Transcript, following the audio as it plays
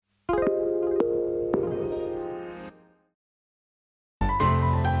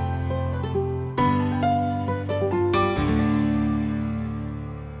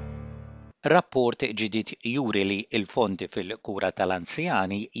Rapport ġdid juri li l-fondi fil-kura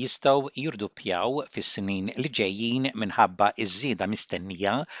tal-anzjani jistgħu jirdoppjaw fis-snin li ġejjin minħabba iż-żieda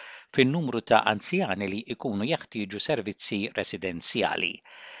mistennija fin-numru ta' anzjani li jkunu jeħtieġu servizzi residenzjali.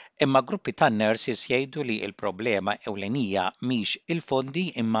 Imma gruppi ta' nurses jgħidu li l-problema ewlenija mhix il-fondi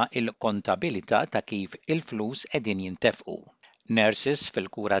imma l-kontabilità ta' kif il-flus qegħdin jintefqu. Nurses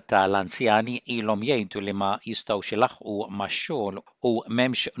fil-kura tal-anzjani ilhom jgħidu li ma jistgħux ilaħqu max-xogħol u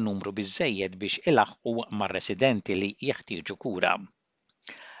m'hemmx numru biżżejjed biex ilaħqu mar-residenti li jeħtieġu kura.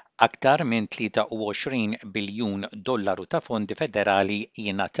 Aktar minn 23 biljun dollaru ta' fondi federali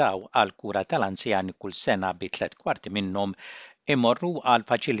jingħataw għal kura tal-anzjani kull sena bi 3/4 minnhom imorru għal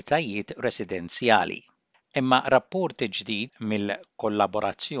faċilitajiet residenzjali. Imma rapport ġdid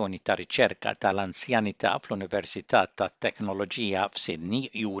mill-kollaborazzjoni ta' riċerka tal-anzjanità fl-Università tat-Teknoloġija f'Sydney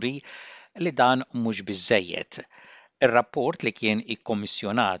juri li dan mhux biżżejjed. Ir-rapport li kien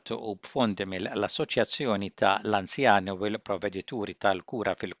ikkommissjonat u b'fondi mill-Assoċjazzjoni tal-Anzjani u l-Provedituri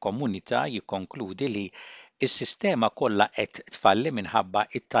tal-Kura fil-Komunità jikkonkludi li s-sistema kollha qed tfalli minħabba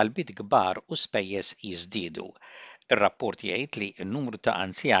t-talbiet kbar u spejjeż jiżdiedu. Ir-rapport jgħid li n-numru ta'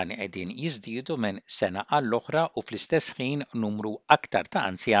 anzjani qegħdin jiżdiedu minn sena għall-oħra u fl-istess ħin numru aktar ta'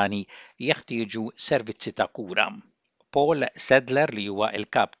 anzjani jeħtieġu servizzi ta' kura. Paul Sedler li huwa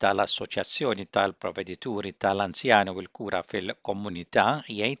l-kap tal-Assoċjazzjoni tal-Provedituri tal-Anzjani u l-Kura fil-Komunità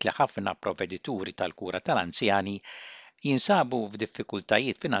jgħid li ħafna provedituri tal-kura tal-anzjani jinsabu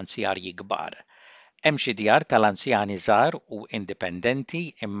f'diffikultajiet finanzjarji kbar. Hemm xi djar tal-anzjani żgħar u indipendenti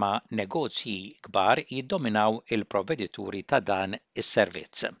imma negozji kbar jiddominaw il-provedituri ta' dan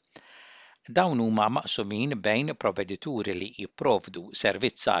is-servizz. Dawn huma maqsumin bejn provedituri li jipprovdu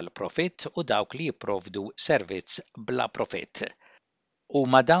servizz għal profitt u dawk li jipprovdu servizz bla profitt.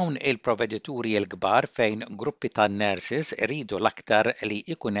 Huma dawn il-provedituri l-kbar fejn gruppi ta' nurses iridu l-aktar li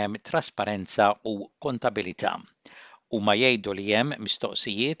jkun hemm trasparenza u kontabilità. Huma jgħidu li hemm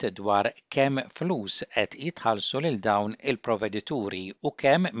mistoqsijiet dwar kemm flus qed jitħallsu lil dawn il-provedituri u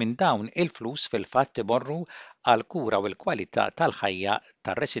kemm minn dawn il-flus fil-fatt imorru għal kura u l-kwalità tal-ħajja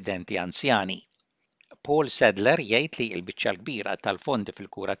tar-residenti anzjani. Paul Sedler jgħid li l-biċċa kbira tal-fondi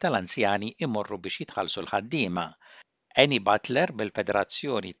fil-kura tal-anzjani imorru biex jitħallsu l-ħaddiema. Annie Butler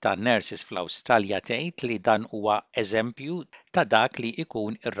mill-Federazzjoni tan Nurses fl-Awstralja tgħid li dan huwa eżempju ta' dak li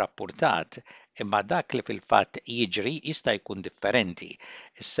jkun irrappurtat, imma dak li fil-fatt jiġri jista' jkun differenti.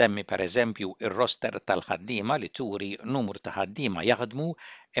 Issemmi pereżempju ir-roster tal-ħaddiema li turi numru ta' ħaddiema jaħdmu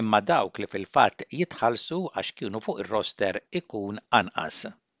imma dawk li fil-fatt jitħallsu għax kienu fuq ir-roster ikun anqas.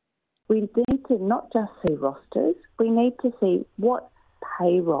 We need to not just see rosters, we need to see what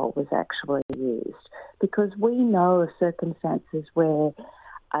payroll was actually used, because we know of circumstances where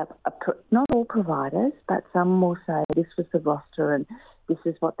not all providers, but some will say this was the roster and this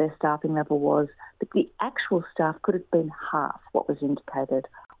is what their staffing level was, but the actual staff could have been half what was indicated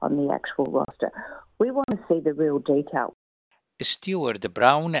on the actual roster. We want to see the real detail. Stuart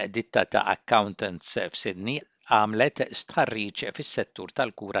Brown, ditta ta' accountants f'Sydney, għamlet stħarriġ fis-settur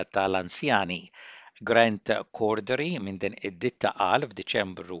tal-kura tal-anzjani. Grant Cordery minn din id-ditta qal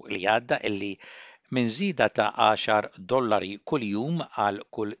f'Diċembru li għadda illi minn żieda ta' $10 kuljum għal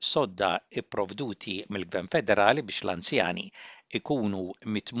kull sodda ipprovduti mill-Gvern Federali biex l-anzjani ikunu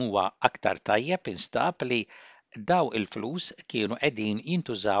mitmuwa aktar tajjeb instab li daw il-flus kienu qegħdin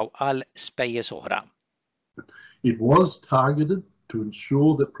jintużaw għal spejjeż oħra. It was targeted to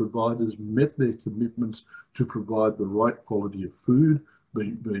ensure that providers met their commitments to provide the right quality of food,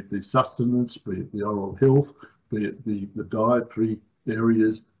 be it the sustenance, be it the oral health, be it the dietary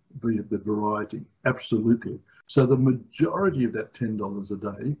areas, be it the variety. Absolutely. So the majority of that $10 a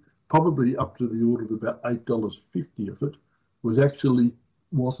day, probably up to the order of about $8.50 of it,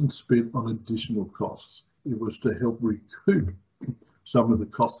 wasn't spent on additional costs. It was to help recoup some of the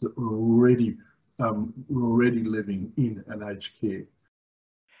costs that were already living in an aged care.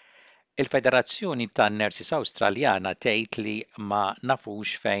 Il-Federazzjoni tan-Nurses Awstraljana tgħid li ma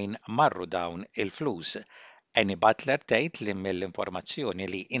nafux fejn marru dawn il-flus. Annie Butler tgħid li mill-informazzjoni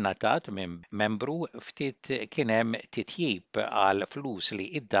li ingħatat minn membru ftit kien hemm titjib għal flus li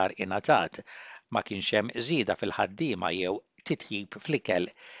id-dar ingħatat, ma kienx hemm żieda fil-ħaddiema jew titjib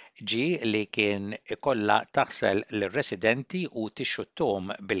fl-ikel. Li kien ikollha taħsel lir-residenti u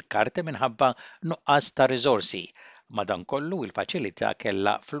tixxutthom bil-karti minħabba nuqqas ta' riżorsi. Madankollu il-faċilità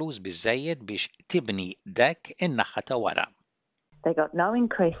kellha flus biżżejjed biex tibni dek in-naħa ta' wara. They got no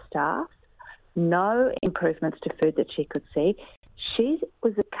increased staff, no improvements to food that she could see. She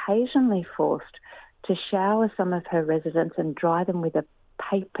was occasionally forced to shower some of her residents and dry them with a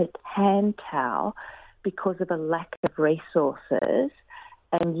papered hand towel because of a lack of resources.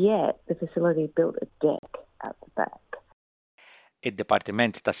 and yet the facility built a deck at the back.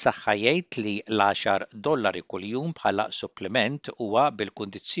 Id-Dipartiment tas-Saħħa jgħid li l-$10 kuljum bħala suppliment huwa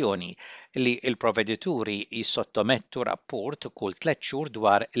bil-kundizzjoni li l-provedituri jissottomettu rapport kull 3 xhur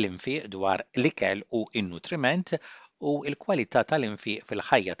dwar l-infiq dwar l-ikel u n-nutriment u l-kwalità tal-infiq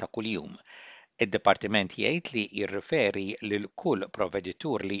fil-ħajja ta' kuljum. Id-Dipartiment jgħid li jirriferi lil kull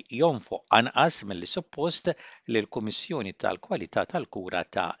proveditur li jonfoq anqas milli suppost lill-Kummissjoni tal-Kwalità tal-Kura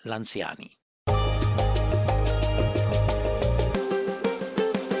tal-Anzjani.